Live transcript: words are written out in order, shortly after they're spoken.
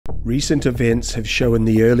Recent events have shown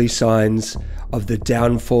the early signs of the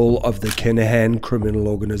downfall of the Kinahan Criminal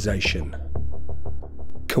Organisation.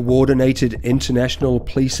 Coordinated international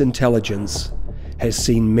police intelligence has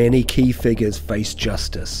seen many key figures face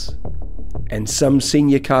justice, and some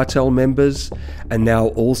senior cartel members are now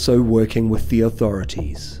also working with the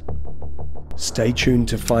authorities. Stay tuned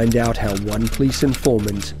to find out how one police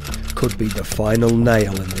informant could be the final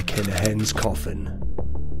nail in the Kinahan's coffin.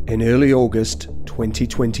 In early August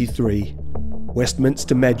 2023,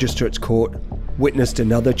 Westminster Magistrates Court witnessed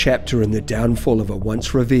another chapter in the downfall of a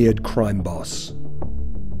once-revered crime boss.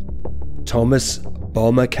 Thomas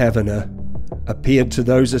 "Bomber" Kavanagh appeared to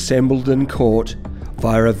those assembled in court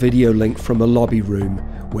via a video link from a lobby room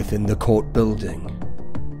within the court building.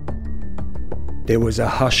 There was a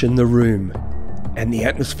hush in the room, and the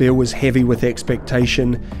atmosphere was heavy with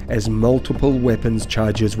expectation as multiple weapons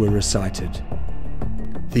charges were recited.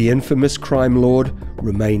 The infamous crime lord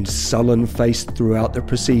remained sullen-faced throughout the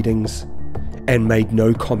proceedings and made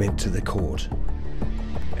no comment to the court.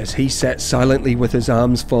 As he sat silently with his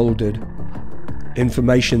arms folded,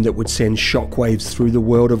 information that would send shockwaves through the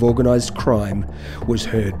world of organised crime was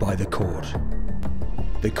heard by the court.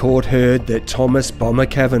 The court heard that Thomas "Bomber"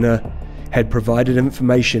 Kavanagh had provided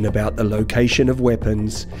information about the location of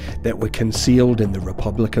weapons that were concealed in the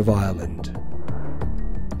Republic of Ireland.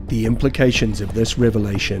 The implications of this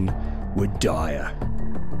revelation were dire.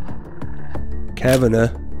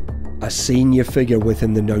 Kavanagh, a senior figure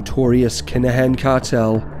within the notorious Kinahan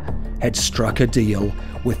cartel, had struck a deal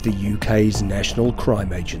with the UK's National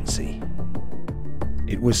Crime Agency.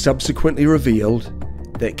 It was subsequently revealed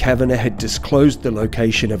that Kavanagh had disclosed the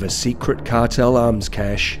location of a secret cartel arms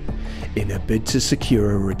cache in a bid to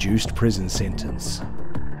secure a reduced prison sentence.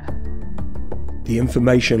 The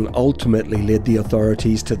information ultimately led the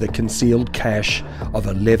authorities to the concealed cache of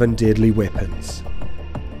 11 deadly weapons.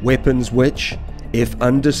 Weapons which, if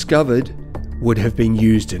undiscovered, would have been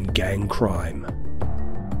used in gang crime.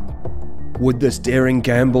 Would this daring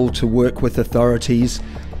gamble to work with authorities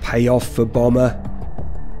pay off for Bomber,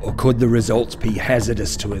 or could the results be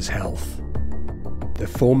hazardous to his health? The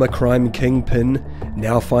former crime kingpin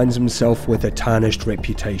now finds himself with a tarnished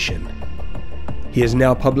reputation. He is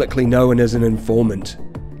now publicly known as an informant,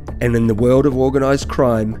 and in the world of organised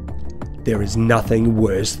crime, there is nothing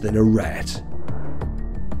worse than a rat.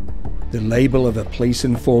 The label of a police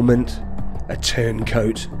informant, a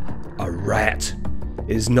turncoat, a rat,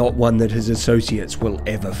 is not one that his associates will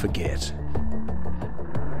ever forget.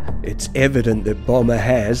 It's evident that Bomber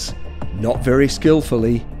has, not very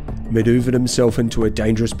skillfully, manoeuvred himself into a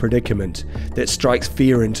dangerous predicament that strikes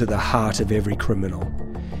fear into the heart of every criminal.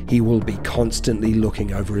 He will be constantly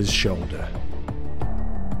looking over his shoulder.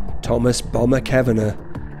 Thomas "Bomber" Kavanagh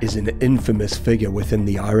is an infamous figure within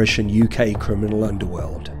the Irish and UK criminal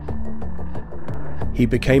underworld. He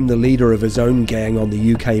became the leader of his own gang on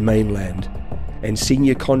the UK mainland and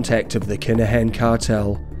senior contact of the Kinahan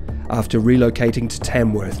cartel after relocating to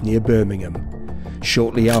Tamworth near Birmingham,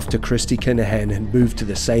 shortly after Christy Kinahan had moved to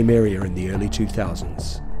the same area in the early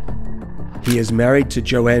 2000s. He is married to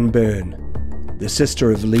Joanne Byrne, the sister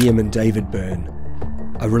of Liam and David Byrne,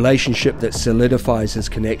 a relationship that solidifies his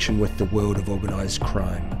connection with the world of organised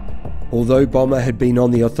crime. Although Bomber had been on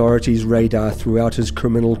the authorities' radar throughout his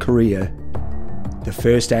criminal career, the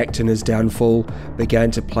first act in his downfall began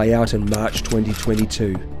to play out in March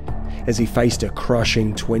 2022, as he faced a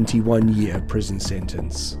crushing 21-year prison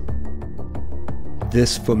sentence.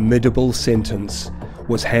 This formidable sentence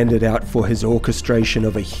was handed out for his orchestration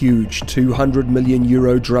of a huge €200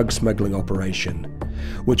 million drug smuggling operation,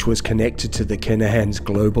 which was connected to the Kinahan's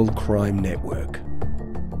global crime network.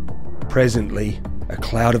 Presently, a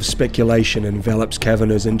cloud of speculation envelops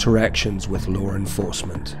Kavanagh's interactions with law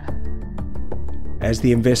enforcement. As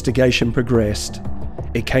the investigation progressed,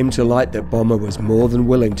 it came to light that Bomber was more than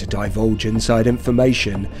willing to divulge inside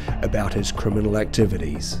information about his criminal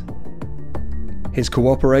activities. His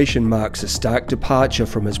cooperation marks a stark departure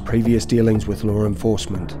from his previous dealings with law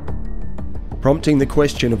enforcement, prompting the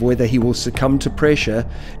question of whether he will succumb to pressure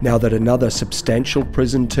now that another substantial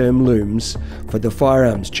prison term looms for the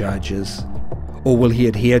firearms charges, or will he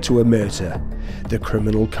adhere to a murder, the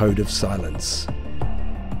criminal code of silence?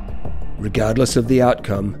 Regardless of the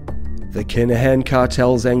outcome, the Kinahan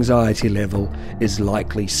cartel's anxiety level is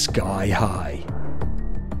likely sky high.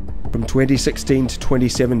 From 2016 to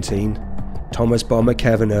 2017, Thomas "Bomber"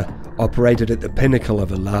 Kavanagh operated at the pinnacle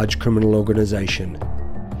of a large criminal organisation.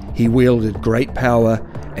 He wielded great power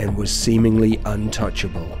and was seemingly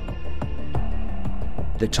untouchable.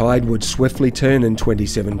 The tide would swiftly turn in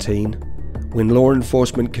 2017 when law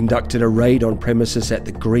enforcement conducted a raid on premises at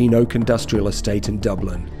the Green Oak Industrial Estate in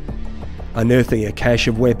Dublin, unearthing a cache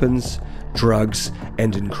of weapons, drugs,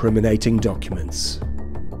 and incriminating documents.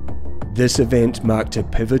 This event marked a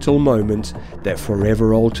pivotal moment that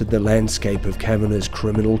forever altered the landscape of Kavanagh's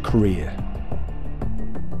criminal career.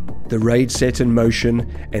 The raid set in motion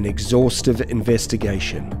an exhaustive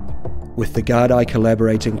investigation, with the Gardaí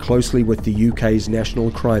collaborating closely with the UK's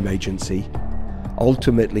National Crime Agency,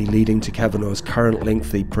 ultimately leading to Kavanagh's current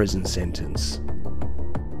lengthy prison sentence.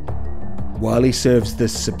 While he serves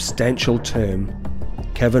this substantial term,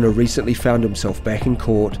 Kavanagh recently found himself back in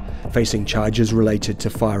court facing charges related to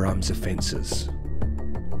firearms offences.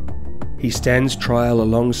 He stands trial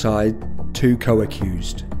alongside two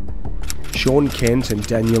co-accused, Sean Kent and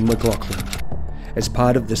Daniel McLaughlin, as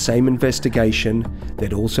part of the same investigation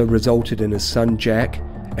that also resulted in his son Jack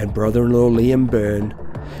and brother-in-law Liam Byrne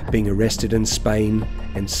being arrested in Spain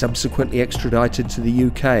and subsequently extradited to the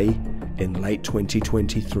UK in late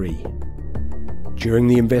 2023. During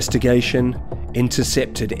the investigation,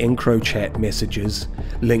 intercepted EncroChat messages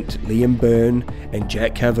linked Liam Byrne and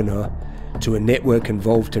Jack Kavanagh to a network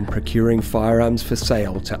involved in procuring firearms for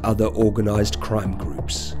sale to other organised crime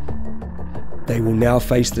groups. They will now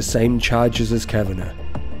face the same charges as Kavanagh,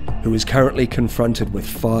 who is currently confronted with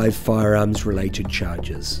 5 firearms-related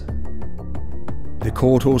charges. The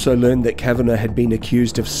court also learned that Kavanagh had been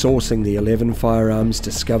accused of sourcing the 11 firearms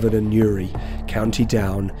discovered in Newry, County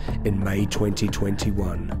Down, in May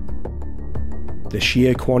 2021. The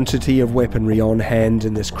sheer quantity of weaponry on hand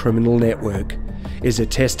in this criminal network is a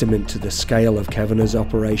testament to the scale of Kavanagh's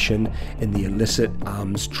operation in the illicit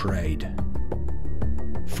arms trade.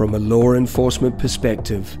 From a law enforcement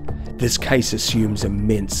perspective, this case assumes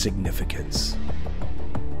immense significance.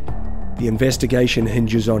 The investigation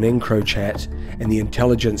hinges on EncroChat and the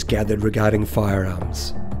intelligence gathered regarding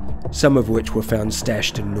firearms, some of which were found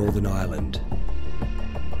stashed in Northern Ireland.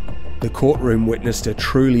 The courtroom witnessed a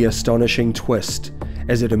truly astonishing twist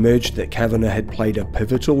as it emerged that Kavanagh had played a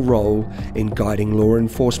pivotal role in guiding law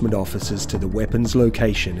enforcement officers to the weapons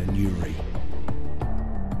location in Newry.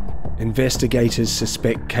 Investigators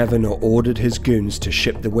suspect Kavanagh ordered his goons to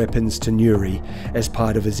ship the weapons to Newry as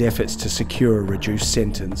part of his efforts to secure a reduced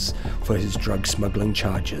sentence for his drug smuggling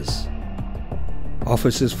charges.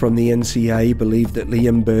 Officers from the NCA believe that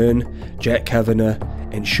Liam Byrne, Jack Kavanagh,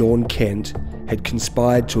 and Sean Kent had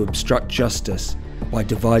conspired to obstruct justice by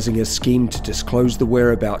devising a scheme to disclose the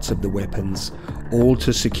whereabouts of the weapons, all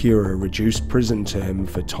to secure a reduced prison term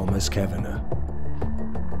for Thomas Kavanagh.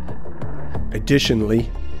 Additionally,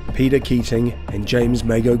 Peter Keating and James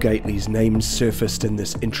Mago Gately's names surfaced in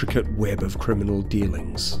this intricate web of criminal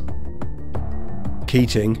dealings.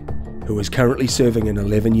 Keating, who is currently serving an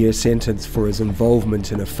 11-year sentence for his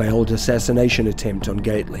involvement in a failed assassination attempt on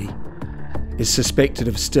Gately, is suspected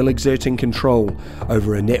of still exerting control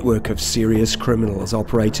over a network of serious criminals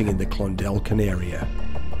operating in the Clondalkin area.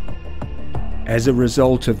 As a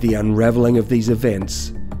result of the unravelling of these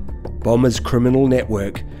events, Bomber's criminal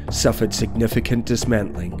network suffered significant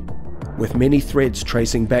dismantling, with many threads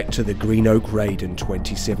tracing back to the Green Oak raid in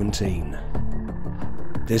 2017.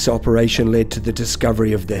 This operation led to the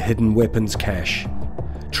discovery of the hidden weapons cache,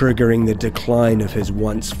 triggering the decline of his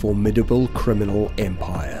once formidable criminal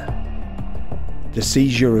empire. The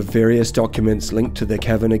seizure of various documents linked to the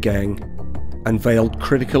Kavanagh gang unveiled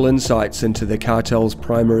critical insights into the cartel's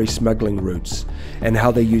primary smuggling routes and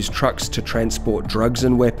how they use trucks to transport drugs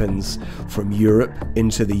and weapons from Europe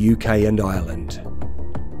into the UK and Ireland.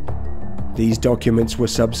 These documents were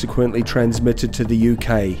subsequently transmitted to the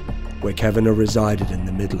UK, where Kavanagh resided in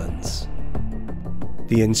the Midlands.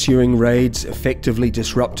 The ensuing raids effectively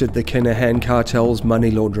disrupted the Kinahan cartel's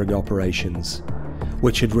money laundering operations,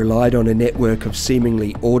 which had relied on a network of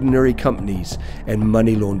seemingly ordinary companies and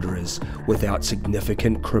money launderers without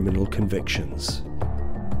significant criminal convictions.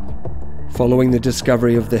 Following the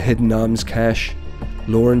discovery of the hidden arms cache,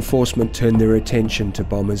 law enforcement turned their attention to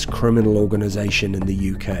Bomber's criminal organisation in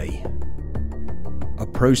the UK. A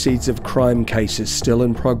proceeds of crime case is still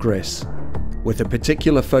in progress, with a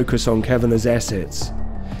particular focus on Kavanagh's assets,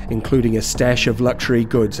 including a stash of luxury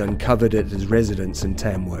goods uncovered at his residence in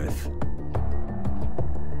Tamworth.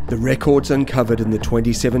 The records uncovered in the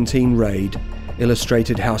 2017 raid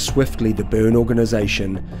illustrated how swiftly the Byrne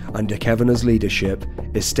organisation, under Kavanagh's leadership,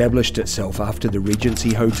 established itself after the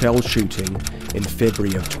Regency Hotel shooting in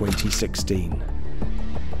February of 2016.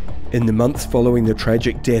 In the months following the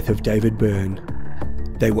tragic death of David Byrne,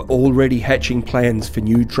 they were already hatching plans for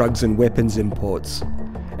new drugs and weapons imports,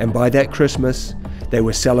 and by that Christmas, they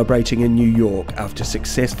were celebrating in New York after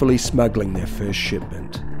successfully smuggling their first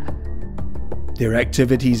shipment. Their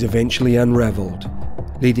activities eventually unravelled,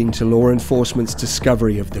 leading to law enforcement's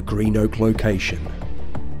discovery of the Green Oak location.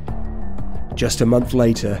 Just a month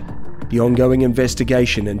later, the ongoing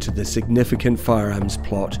investigation into the significant firearms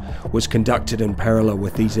plot was conducted in parallel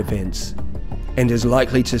with these events, and is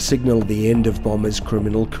likely to signal the end of Bomber's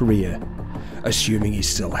criminal career, assuming he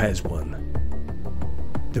still has one.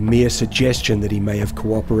 The mere suggestion that he may have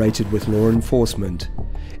cooperated with law enforcement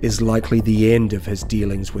is likely the end of his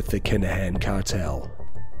dealings with the Kinahan cartel.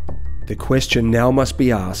 The question now must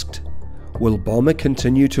be asked: will Bomber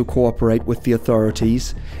continue to cooperate with the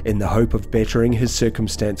authorities in the hope of bettering his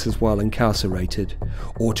circumstances while incarcerated,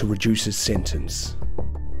 or to reduce his sentence?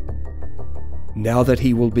 Now that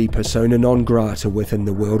he will be persona non grata within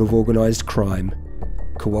the world of organised crime,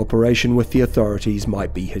 cooperation with the authorities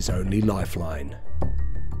might be his only lifeline.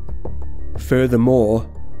 Furthermore,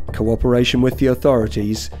 cooperation with the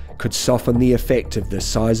authorities could soften the effect of the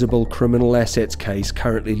sizable criminal assets case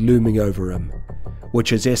currently looming over him,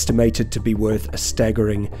 which is estimated to be worth a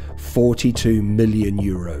staggering €42 million.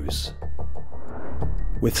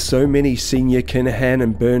 With so many senior Kinahan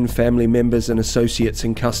and Byrne family members and associates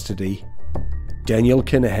in custody, Daniel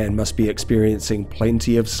Kinahan must be experiencing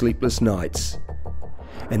plenty of sleepless nights,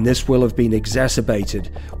 and this will have been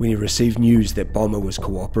exacerbated when he received news that Bomber was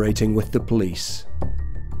cooperating with the police.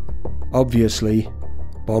 Obviously,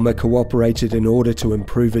 Bomber cooperated in order to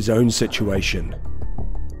improve his own situation,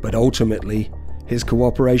 but ultimately, his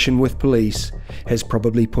cooperation with police has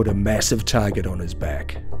probably put a massive target on his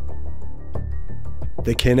back.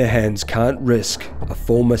 The Kinahans can't risk a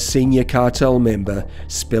former senior cartel member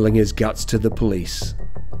spilling his guts to the police.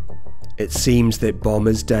 It seems that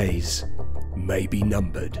Bomber's days may be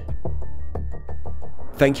numbered.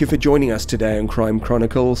 Thank you for joining us today on Crime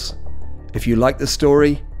Chronicles. If you like the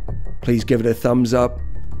story, please give it a thumbs up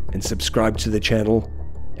and subscribe to the channel,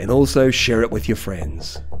 and also share it with your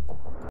friends.